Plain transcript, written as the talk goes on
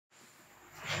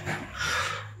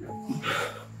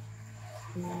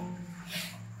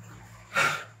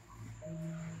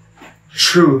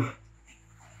True.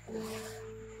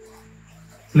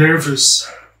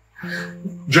 Nervous.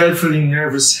 Dreadfully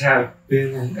nervous have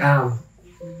been and am.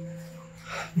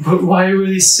 But why will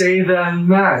he say that I'm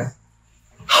mad?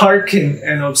 Hearken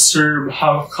and observe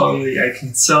how calmly I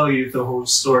can tell you the whole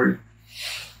story.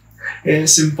 It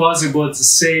is impossible to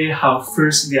say how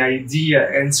first the idea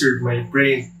entered my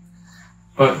brain,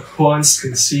 but once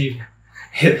conceived,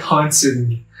 it haunted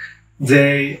me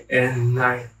day and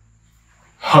night.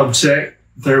 Object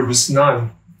there was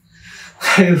none.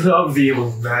 I loved the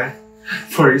old man.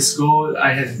 For his gold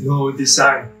I had no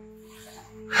design.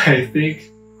 I think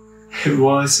it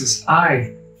was his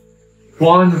eye.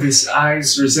 One of his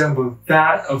eyes resembled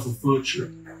that of a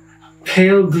vulture.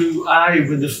 Pale blue eye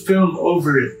with a film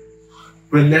over it.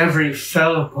 Whenever it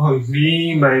fell upon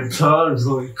me, my blood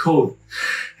ran cold.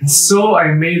 And so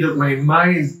I made up my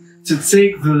mind to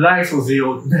take the life of the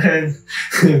old man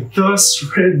and thus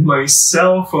rid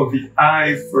myself of the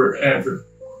eye forever.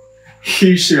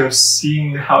 He should have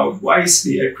seen how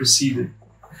wisely I proceeded.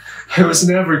 I was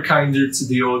never kinder to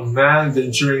the old man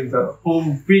than during the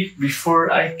whole week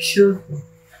before I killed him.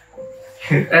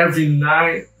 And every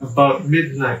night, about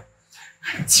midnight,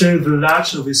 I turned the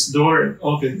latch of his door and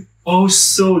opened it, oh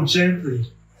so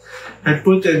gently. I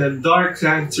put in a dark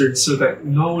lantern so that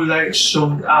no light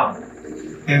shone out.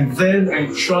 And then I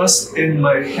thrust in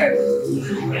my head.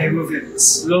 I moved it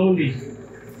slowly,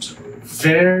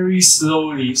 very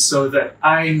slowly, so that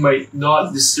I might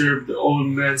not disturb the old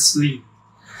man's sleep.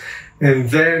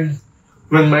 And then,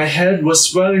 when my head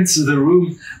was well into the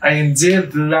room, I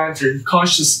undid the lantern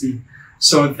cautiously,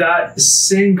 so that a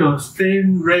single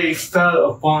thin ray fell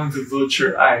upon the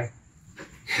vulture eye.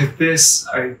 This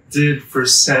I did for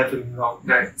 7 long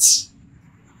nights.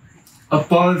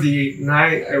 Upon the 8th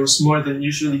night, I was more than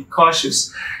usually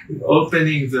cautious in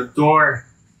opening the door.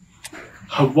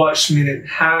 A watch-minute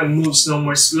hand moves no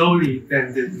more slowly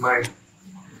than did mine.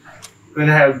 When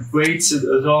I had waited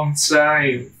a long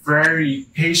time, very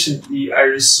patiently, I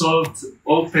resolved to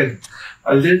open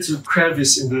a little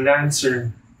crevice in the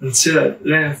lantern until at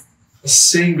length a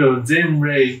single dim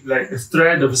ray, like the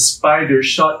thread of a spider,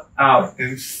 shot out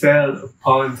and fell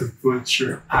upon the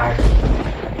vulture eye.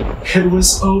 It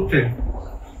was open,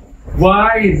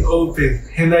 wide open,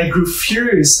 and I grew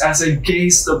furious as I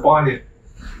gazed upon it.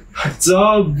 A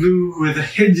dull blue with a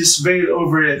hideous veil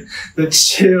over it that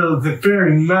chilled the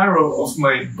very marrow of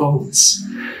my bones.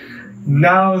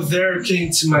 Now there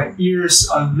came to my ears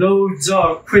a low,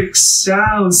 dull, quick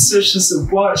sound such as a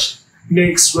watch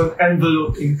makes when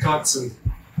enveloped in cotton.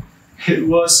 It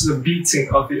was the beating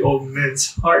of the old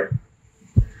man's heart.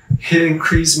 It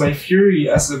increased my fury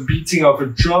as the beating of a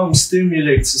drum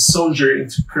stimulates a soldier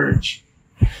into courage.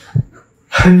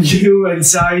 A new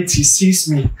anxiety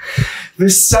seized me. The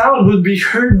sound would be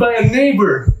heard by a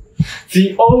neighbor.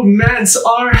 The old man's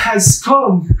hour has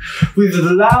come. With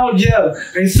a loud yell,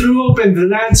 I threw open the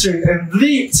lantern and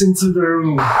leaped into the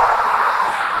room.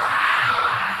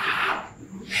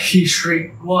 He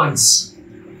shrieked once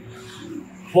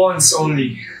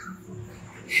only.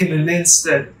 In an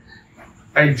instant,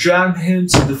 I dragged him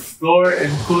to the floor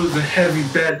and pulled the heavy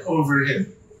bed over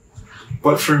him.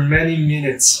 But for many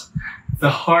minutes, the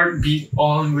heart beat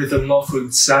on with a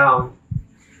muffled sound.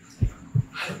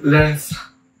 At length,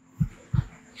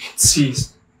 it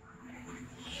ceased.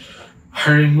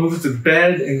 I removed the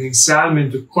bed and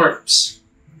examined the corpse.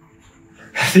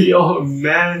 The old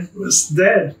man was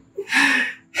dead.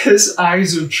 His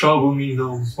eyes would trouble me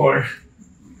no more.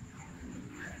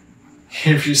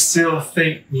 If you still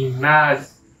think me mad,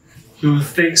 you will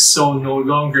think so no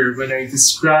longer when I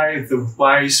describe the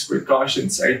wise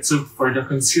precautions I took for the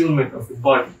concealment of the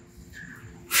body.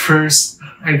 First,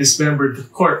 I dismembered the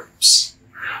corpse.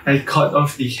 I cut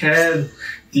off the head,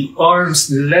 the arms,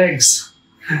 the legs.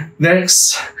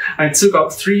 Next, I took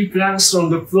up 3 planks from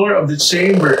the floor of the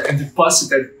chamber and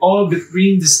deposited all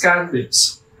between the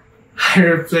scantlings. I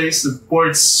replaced the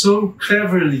boards so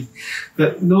cleverly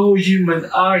that no human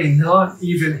eye, not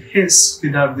even his,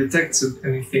 could have detected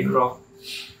anything wrong.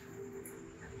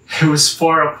 It was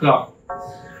 4 o'clock,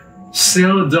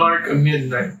 still dark at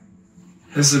midnight.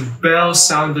 As the bell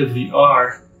sounded the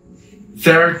hour,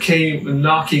 there came a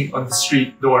knocking on the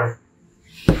street door.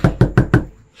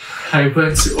 I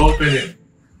went to open it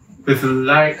with a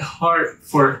light heart,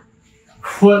 for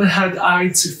what had I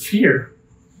to fear?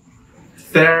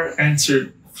 There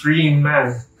entered 3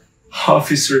 men,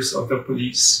 officers of the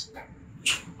police.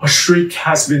 A shriek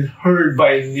has been heard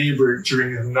by a neighbor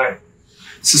during the night.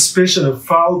 Suspicion of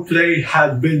foul play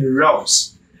had been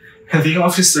aroused, and the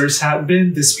officers had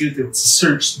been disputed to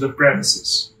search the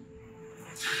premises.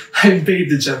 I bade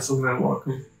the gentleman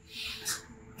welcome.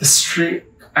 The street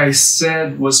I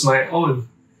said was my own.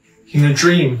 In a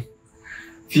dream,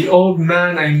 the old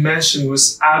man I mentioned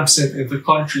was absent in the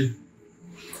country.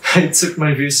 I took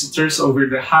my visitors over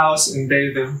the house and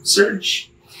bade them search.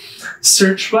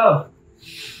 Search well.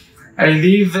 I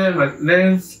leave them at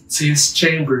length to his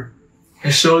chamber. I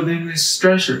showed him his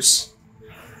treasures,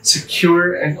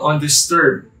 secure and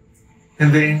undisturbed.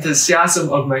 In the enthusiasm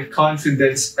of my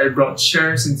confidence, I brought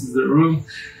chairs into the room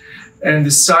and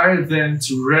desired them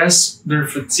to rest their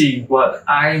fatigue while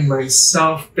I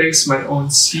myself placed my own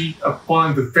seat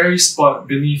upon the very spot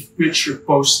beneath which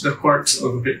reposed the corpse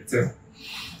of the victim.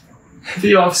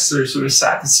 The officers were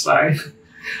satisfied.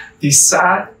 They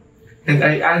sat, and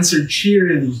I answered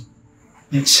cheerily.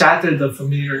 They chatted of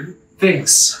familiar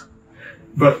things.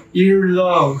 But ere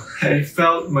long, I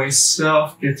felt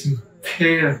myself getting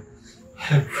pale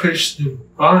and pushed them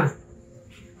on.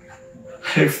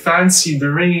 I fancied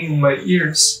the ringing in my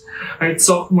ears. I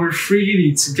talked more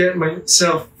freely to get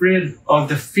myself rid of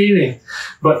the feeling,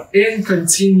 but in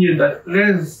continued at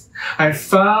length, I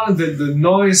found that the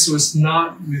noise was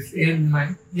not within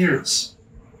my ears.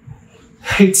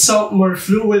 I talked more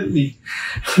fluently,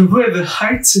 with a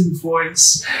heightened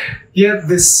voice, yet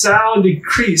the sound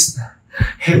increased.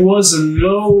 It was a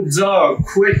low, dull,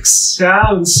 quick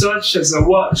sound such as a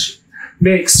watch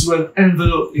makes when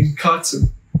enveloped in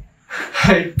cotton.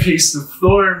 I paced the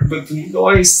floor, but the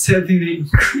noise steadily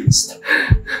increased.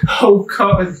 Oh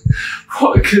God,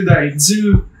 what could I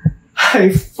do?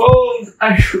 I foamed,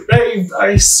 I raved,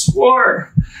 I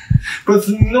swore. But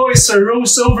the noise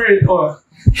arose over it all.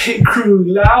 It grew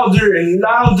louder and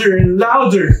louder and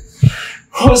louder.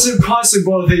 Was it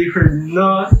possible they heard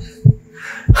not?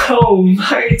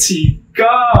 Almighty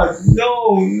God,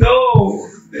 no,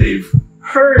 they've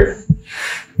heard.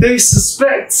 They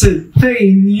suspected, they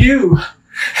knew.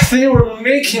 They were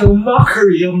making a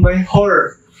mockery of my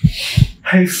horror.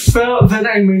 I felt that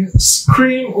I may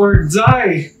scream or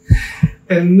die.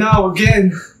 And now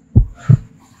again,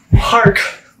 hark,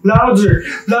 louder,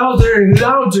 louder and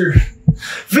louder.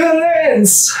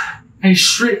 Villains! I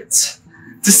shrieked.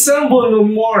 Dissemble no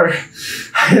more.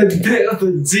 I admit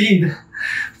the deed.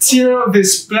 Tear up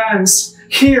his plans.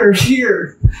 Here.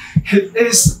 It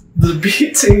is the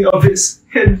beating of his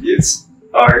hideous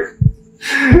heart.